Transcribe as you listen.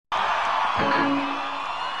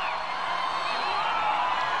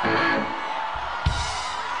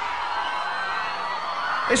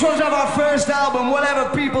This one's of our first album, whatever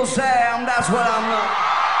people say, that's what I'm not.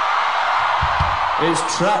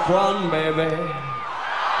 It's track one, baby.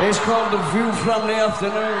 It's called The View from the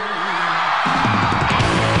Afternoon.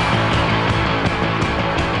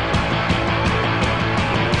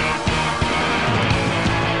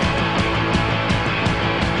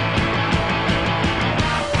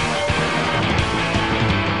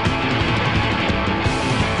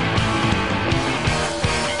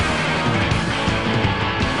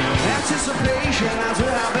 As a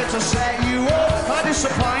habit to set you up, a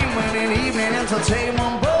disappointment in evening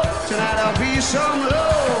entertainment, but tonight I'll be some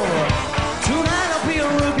love. Tonight I'll be a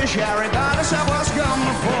rookish, regardless of what's gone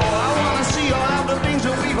before. I wanna see all of the things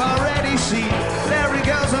that we've already seen. Larry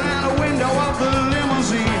girls out the window of the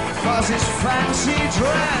limousine, cause it's fancy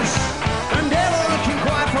dress, and devil looking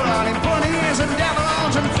quite for all in funny ears and devil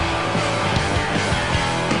arms and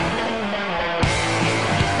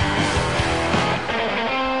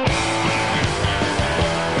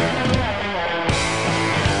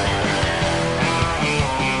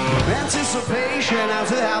anticipation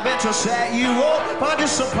as a habit to set you up for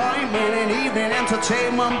disappointment in evening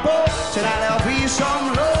entertainment, but tonight there'll be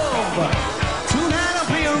some love. Tonight I'll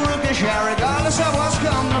be a rookish, regardless of what's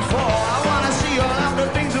come before. I wanna see all of the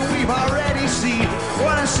things that we've already seen.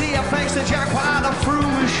 Wanna see a face the jackpot of fruit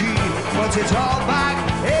machine, but it's all back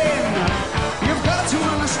in. You've got to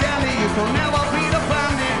understand that you can never be the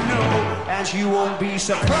bandit, no. And she won't be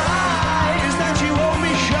surprised, and she won't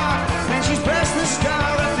be shocked when she's pressed the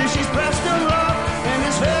star after she's pressed the lock. And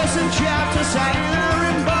this verse and chapter sign in her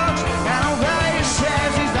inbox, and all that it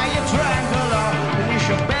says is that you drank a lot, and you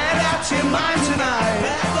should bet out your mind tonight.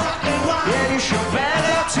 Yeah, you should bet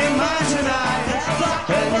out your mind tonight.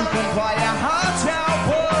 And you can buy your heart out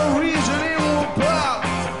for a reason it won't pop.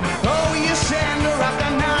 Oh, you send her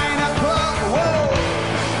after 9 o'clock. Whoa.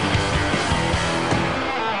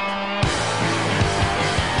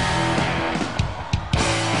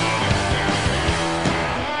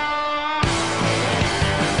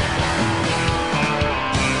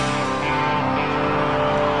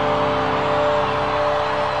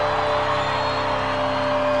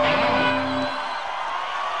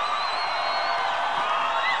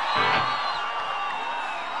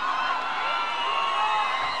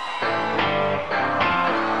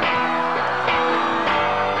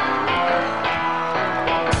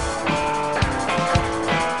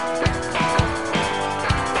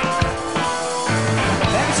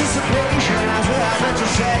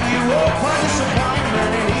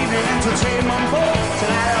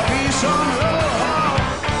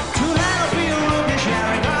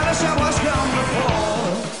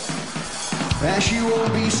 And she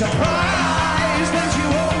won't be surprised, and she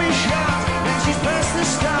won't be shocked when she's pressed the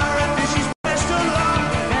star after she's pressed a lock.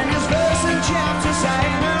 And his verse and chapter say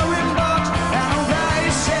in her inbox, and all that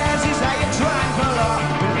it says is that you drank a lot.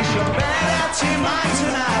 And you should bet out your mind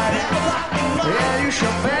tonight. Yeah, you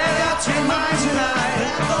should bet out your mind tonight.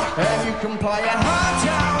 And you can play a